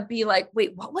that's going to be like,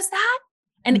 wait, what was that?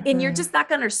 And you're just not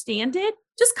going to understand it.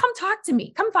 Just come talk to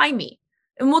me. Come find me.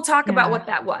 And we'll talk about what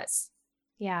that was.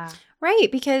 Yeah. Right.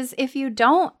 Because if you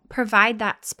don't provide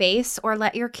that space or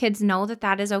let your kids know that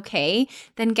that is okay,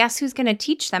 then guess who's going to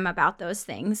teach them about those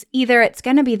things? Either it's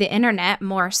going to be the internet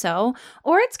more so,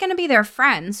 or it's going to be their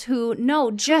friends who know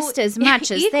just as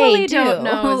much as they do. Don't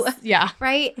know. Yeah.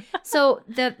 Right. So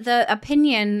the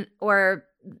opinion or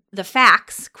the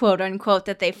facts, quote unquote,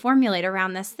 that they formulate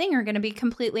around this thing are going to be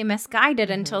completely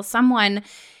misguided until someone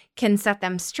can set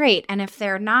them straight. And if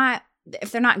they're not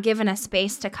given a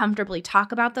space to comfortably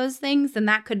talk about those things, then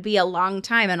that could be a long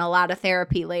time and a lot of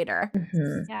therapy later.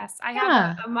 Yes. I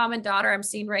have a mom and daughter I'm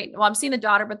seeing I'm seeing the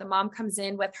daughter, but the mom comes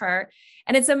in with her,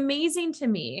 and it's amazing to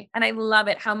me. And I love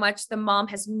it how much the mom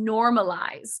has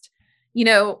normalized,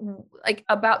 like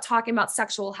about talking about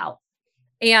sexual health.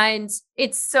 And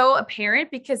it's so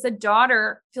apparent because the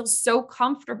daughter feels so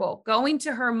comfortable going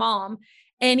to her mom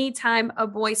anytime a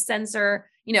boy sends her,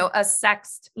 a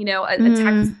sext, a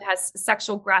text that has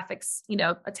sexual graphics,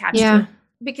 attached to it,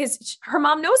 because her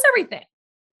mom knows everything.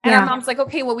 And her mom's like,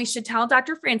 okay, well, we should tell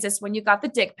Dr. Francis when you got the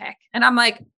dick pic. And I'm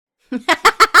like, okay,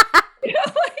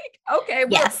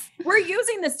 well, we're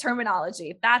using this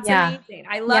terminology. That's amazing.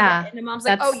 I love it. And the mom's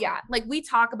like, oh yeah. Like we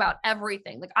talk about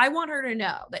everything. Like I want her to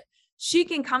know that she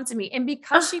can come to me. And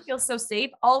because she feels so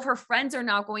safe, all of her friends are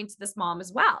now going to this mom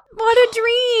as well. What a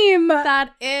dream.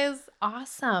 That is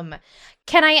awesome.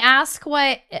 Can I ask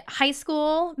what high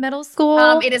school, middle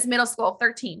school? It is middle school,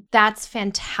 13. That's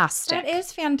fantastic. That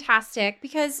is fantastic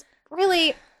because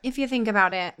really, if you think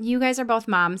about it, you guys are both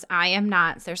moms. I am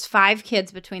not. There's 5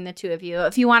 kids between the two of you.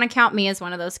 If you want to count me as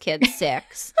one of those kids,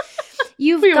 6.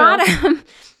 You've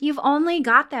only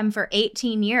got them for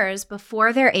 18 years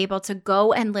before they're able to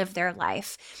go and live their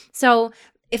life. So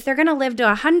if they're going to live to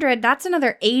 100, that's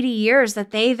another 80 years that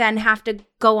they then have to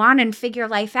go on and figure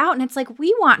life out. And it's like,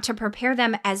 we want to prepare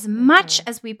them as much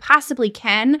as we possibly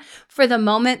can for the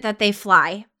moment that they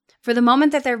fly, for the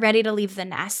moment that they're ready to leave the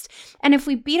nest. And if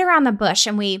we beat around the bush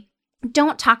and we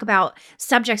don't talk about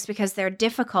subjects because they're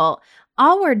difficult,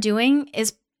 all we're doing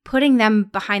is putting them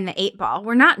behind the 8 ball.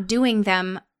 We're not doing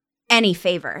them any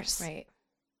favors. Right.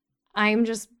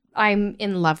 I'm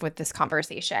in love with this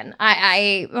conversation.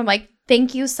 I'm like,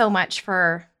 thank you so much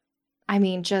for,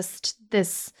 just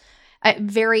this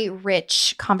very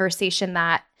rich conversation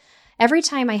that every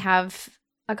time I have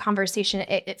a conversation,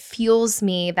 it fuels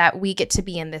me that we get to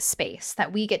be in this space,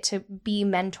 that we get to be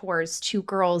mentors to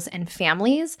girls and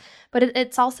families. But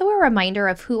it's also a reminder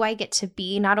of who I get to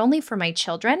be, not only for my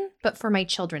children, but for my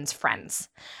children's friends.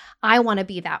 I want to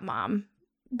be that mom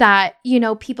that,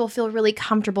 people feel really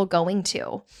comfortable going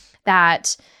to,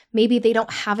 that maybe they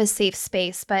don't have a safe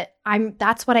space, but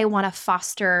that's what I want to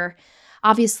foster,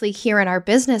 obviously here in our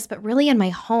business, but really in my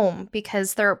home,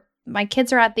 because my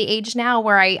kids are at the age now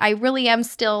where I really am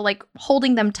still like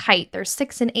holding them tight. They're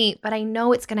 6 and 8, but I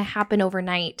know it's going to happen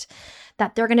overnight,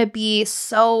 that they're going to be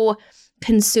so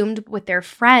consumed with their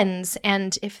friends.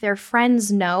 And if their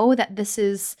friends know that this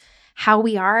is how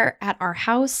we are at our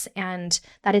house and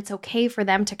that it's okay for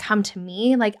them to come to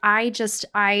me, like I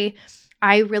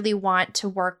really want to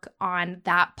work on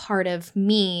that part of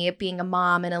me being a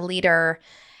mom and a leader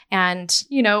and,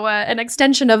 an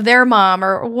extension of their mom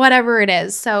or whatever it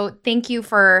is. So thank you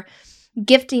for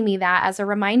gifting me that as a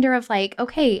reminder of like,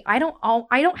 okay, I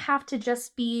don't have to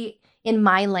just be in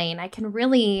my lane. I can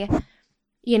really,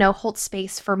 hold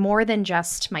space for more than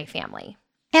just my family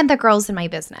and the girls in my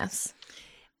business.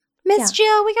 Miss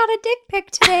Jill, we got a dick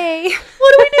pic today. What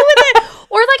do we do with it?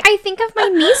 Or like I think of my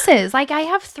nieces. Like I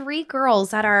have 3 girls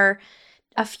that are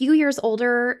a few years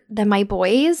older than my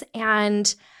boys,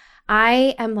 and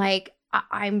I am like,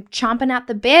 I'm chomping at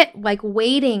the bit, like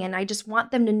waiting. And I just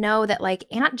want them to know that, like,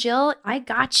 Aunt Jill, I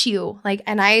got you. Like,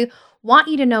 and I want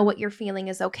you to know what you're feeling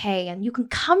is okay. And you can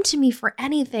come to me for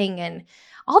anything. And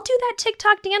I'll do that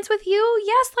TikTok dance with you.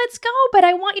 Yes, let's go. But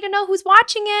I want you to know who's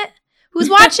watching it. Who's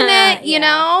watching it, you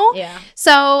know? Yeah.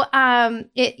 So,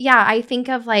 I think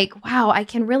of like, wow, I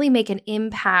can really make an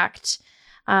impact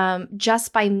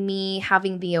just by me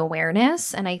having the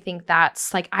awareness. And I think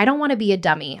that's like, I don't want to be a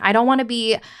dummy. I don't want to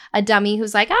be a dummy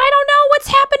who's like, I don't know what's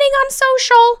happening on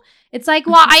social. It's like,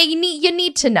 well, you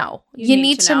need to know. You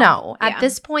need to know. Yeah. At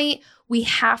this point, we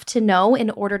have to know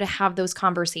in order to have those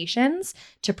conversations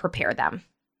to prepare them.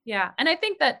 Yeah. And I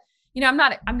think that, I'm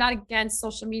not against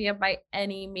social media by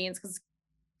any means, because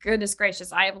goodness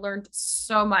gracious, I have learned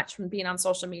so much from being on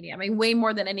social media. I mean, way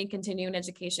more than any continuing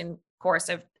education course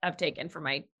I've taken for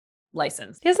my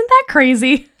license. Isn't that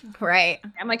crazy? Right.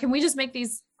 I'm like, can we just make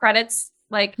these credits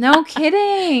like No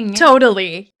kidding.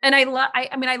 Totally. And I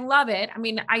love it. I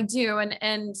mean, I do.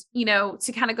 And,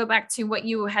 to kind of go back to what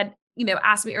you had,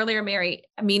 asked me earlier, Mary,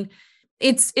 I mean,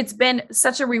 it's been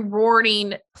such a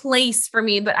rewarding place for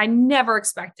me, but I never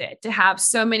expected to have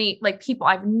so many like people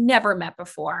I've never met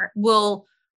before will,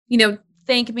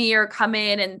 thank me or come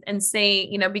in and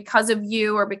say, because of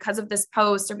you or because of this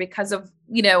post or because of,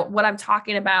 what I'm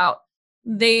talking about,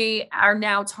 they are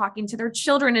now talking to their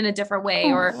children in a different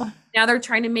way, or now they're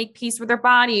trying to make peace with their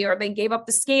body, or they gave up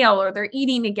the scale, or they're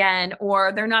eating again,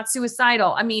 or they're not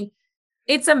suicidal. I mean,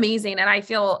 it's amazing. And I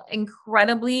feel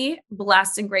incredibly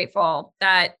blessed and grateful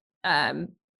that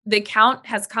the account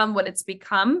has come what it's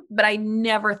become, but I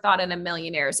never thought in a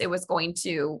million years it was going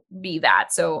to be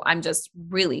that. So I'm just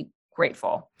really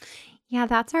grateful. Yeah,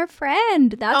 that's our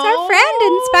friend. That's our friend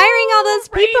inspiring all those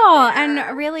people. Right there.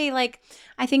 And really, like,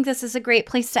 I think this is a great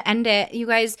place to end it. You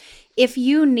guys, if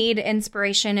you need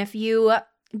inspiration, if you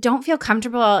don't feel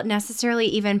comfortable necessarily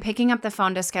even picking up the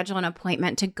phone to schedule an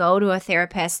appointment to go to a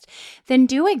therapist, then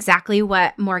do exactly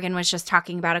what Morgan was just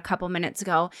talking about a couple minutes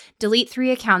ago. Delete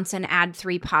 3 accounts and add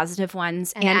 3 positive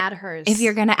ones. And add hers. If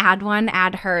you're going to add one,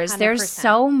 add hers. 100%. There's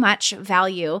so much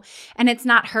value, and it's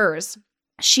not hers.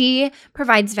 She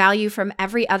provides value from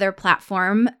every other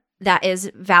platform that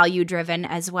is value driven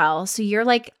as well. So you're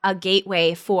like a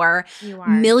gateway for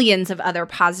millions of other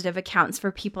positive accounts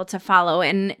for people to follow.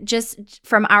 And just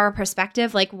from our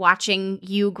perspective, like watching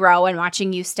you grow and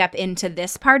watching you step into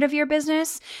this part of your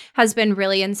business has been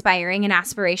really inspiring and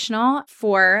aspirational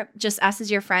for just us as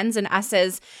your friends and us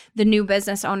as the new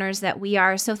business owners that we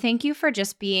are. So thank you for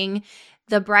just being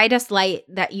the brightest light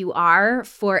that you are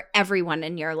for everyone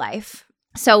in your life.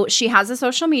 So she has a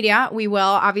social media. We will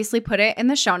obviously put it in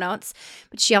the show notes,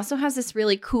 but she also has this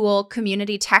really cool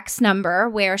community text number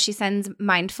where she sends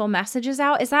mindful messages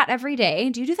out. Is that every day?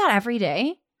 Do you do that every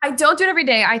day? I don't do it every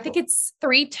day. I think it's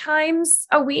 3 times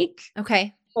a week.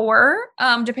 Okay. Or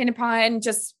depending upon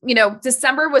just,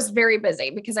 December was very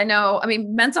busy because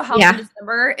mental health in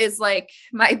December is like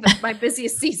my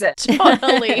busiest season.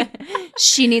 Totally.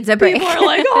 She needs a break. People are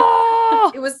like,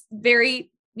 oh, it was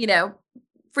very,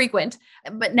 frequent,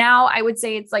 but now I would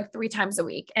say it's like 3 times a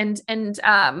week. And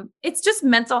it's just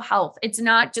mental health. It's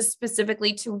not just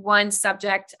specifically to one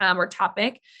subject or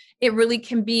topic. It really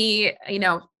can be,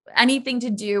 anything to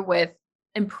do with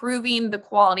improving the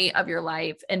quality of your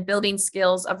life and building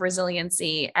skills of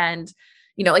resiliency and,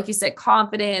 like you said,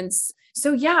 confidence.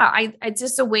 So yeah, it's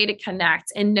just a way to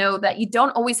connect and know that you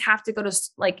don't always have to go to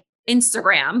like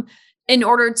Instagram in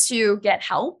order to get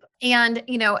help. And,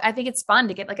 I think it's fun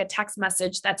to get like a text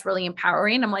message that's really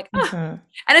empowering. I'm like, and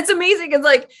it's amazing. It's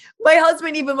like my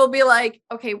husband even will be like,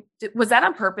 okay, was that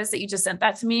on purpose that you just sent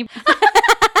that to me?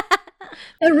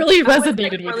 It really That was, resonated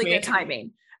like, with really me. good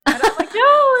timing. And I'm like,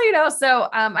 no, so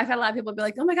I've had a lot of people be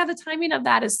like, oh my God, the timing of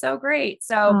that is so great.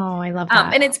 So, I love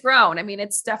that. and it's grown. I mean,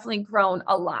 it's definitely grown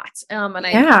a lot. And I'm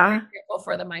very grateful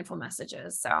for the mindful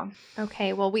messages. So,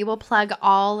 Okay, well, we will plug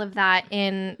all of that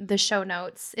in the show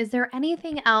notes. Is there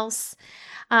anything else?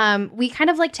 We kind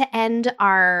of like to end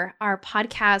our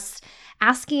podcast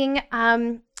asking,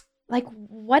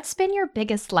 what's been your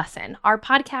biggest lesson? Our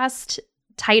podcast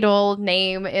title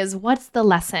name is What's the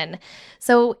Lesson?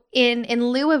 So in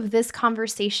lieu of this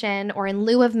conversation or in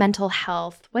lieu of mental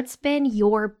health, what's been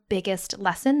your biggest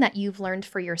lesson that you've learned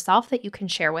for yourself that you can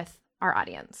share with our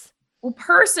audience? well,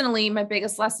 personally, my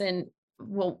biggest lesson,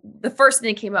 the first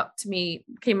thing that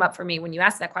came up for me when you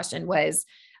asked that question was,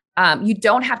 you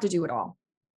don't have to do it all.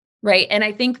 Right. And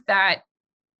I think that,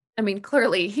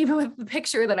 clearly, even with the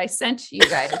picture that I sent you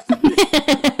guys,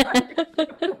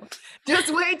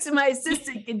 just wait till my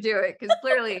assistant can do it. Cause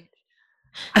clearly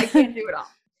I can't do it all.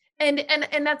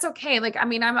 And that's okay. Like, I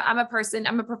mean, I'm a person,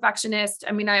 I'm a perfectionist.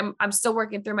 I mean, I'm still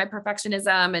working through my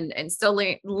perfectionism and still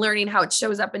learning how it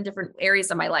shows up in different areas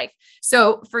of my life.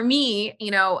 So for me, you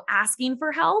know, asking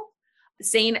for help,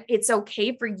 saying it's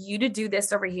okay for you to do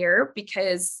this over here,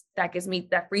 because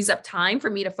that frees up time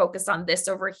for me to focus on this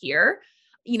over here,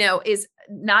 you know, is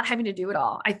not having to do it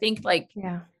all. I think like,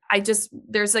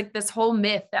 there's like this whole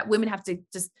myth that women have to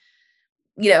just,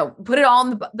 you know, put it all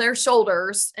on their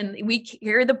shoulders and we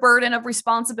carry the burden of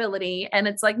responsibility. And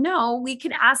it's like, no, we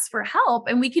can ask for help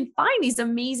and we can find these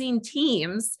amazing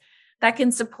teams that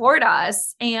can support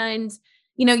us. And,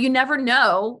 you know, you never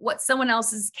know what someone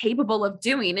else is capable of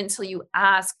doing until you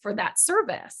ask for that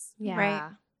service. Yeah. Right.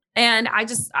 And I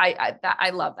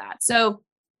love that. So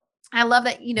I love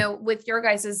that, you know, with your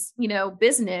guys's, you know,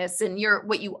 business and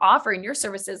what you offer in your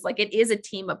services, like it is a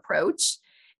team approach.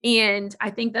 And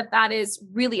I think that is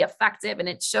really effective. And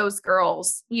it shows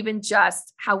girls even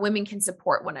just how women can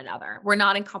support one another. We're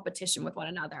not in competition with one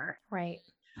another. Right.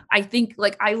 I think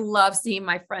like, I love seeing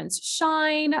my friends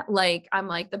shine. Like, I'm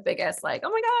like the biggest, like, oh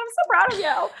my God, I'm so proud of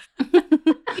you.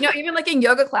 You know, even like in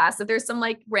yoga class, if there's some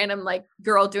like random, like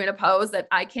girl doing a pose that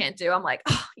I can't do, I'm like,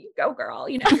 oh, you go girl,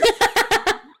 you know?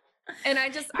 And I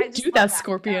just do that,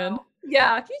 Scorpion.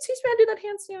 Yeah. Can you teach me how to do that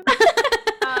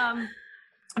handstand?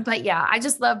 But yeah, I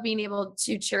just love being able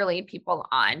to cheerlead people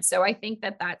on. So I think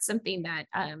that that's something that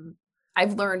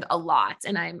I've learned a lot,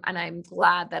 and I'm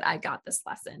glad that I got this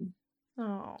lesson.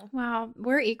 Oh, wow.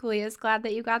 We're equally as glad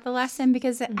that you got the lesson,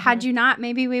 because had you not,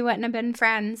 maybe we wouldn't have been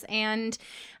friends. And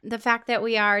the fact that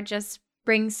we are just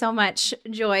brings so much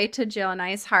joy to Jill and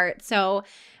I's heart. So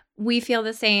we feel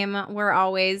the same. We're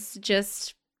always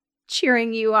just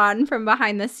cheering you on from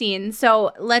behind the scenes.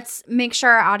 So let's make sure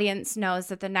our audience knows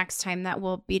that the next time that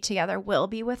we'll be together will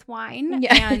be with wine.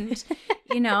 Yeah. And,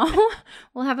 you know,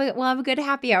 we'll have a good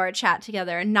happy hour chat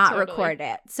together and not record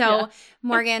it. So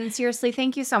Morgan, seriously,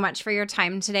 thank you so much for your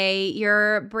time today.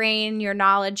 Your brain, your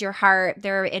knowledge, your heart,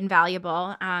 they're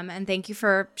invaluable. And thank you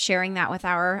for sharing that with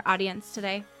our audience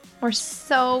today. we're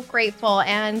so grateful,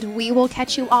 and we will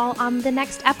catch you all on the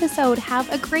next episode.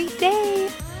 Have a great day.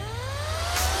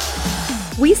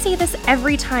 We say this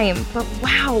every time, but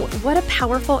wow, what a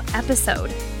powerful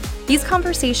episode. These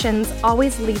conversations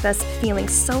always leave us feeling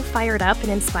so fired up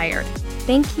and inspired.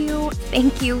 Thank you,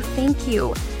 thank you, thank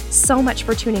you so much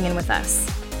for tuning in with us.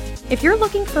 If you're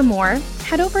looking for more,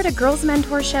 head over to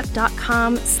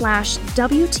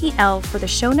girlsmentorship.com/WTL for the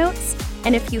show notes.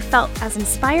 And if you felt as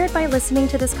inspired by listening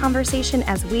to this conversation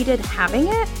as we did having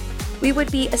it, we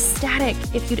would be ecstatic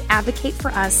if you'd advocate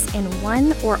for us in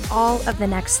one or all of the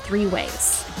next 3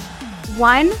 ways.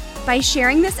 1, by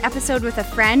sharing this episode with a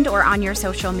friend or on your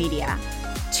social media.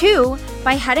 2,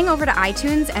 by heading over to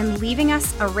iTunes and leaving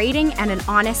us a rating and an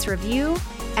honest review.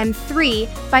 And 3,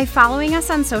 by following us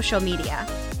on social media.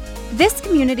 This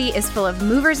community is full of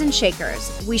movers and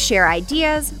shakers. We share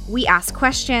ideas, we ask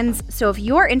questions, so if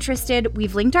you're interested,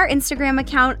 we've linked our Instagram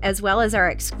account as well as our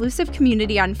exclusive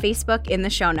community on Facebook in the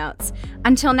show notes.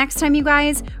 Until next time, you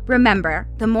guys, remember,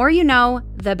 the more you know,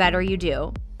 the better you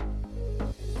do.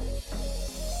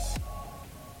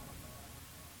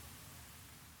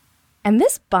 And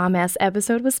this bomb-ass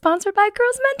episode was sponsored by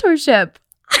Girls Mentorship.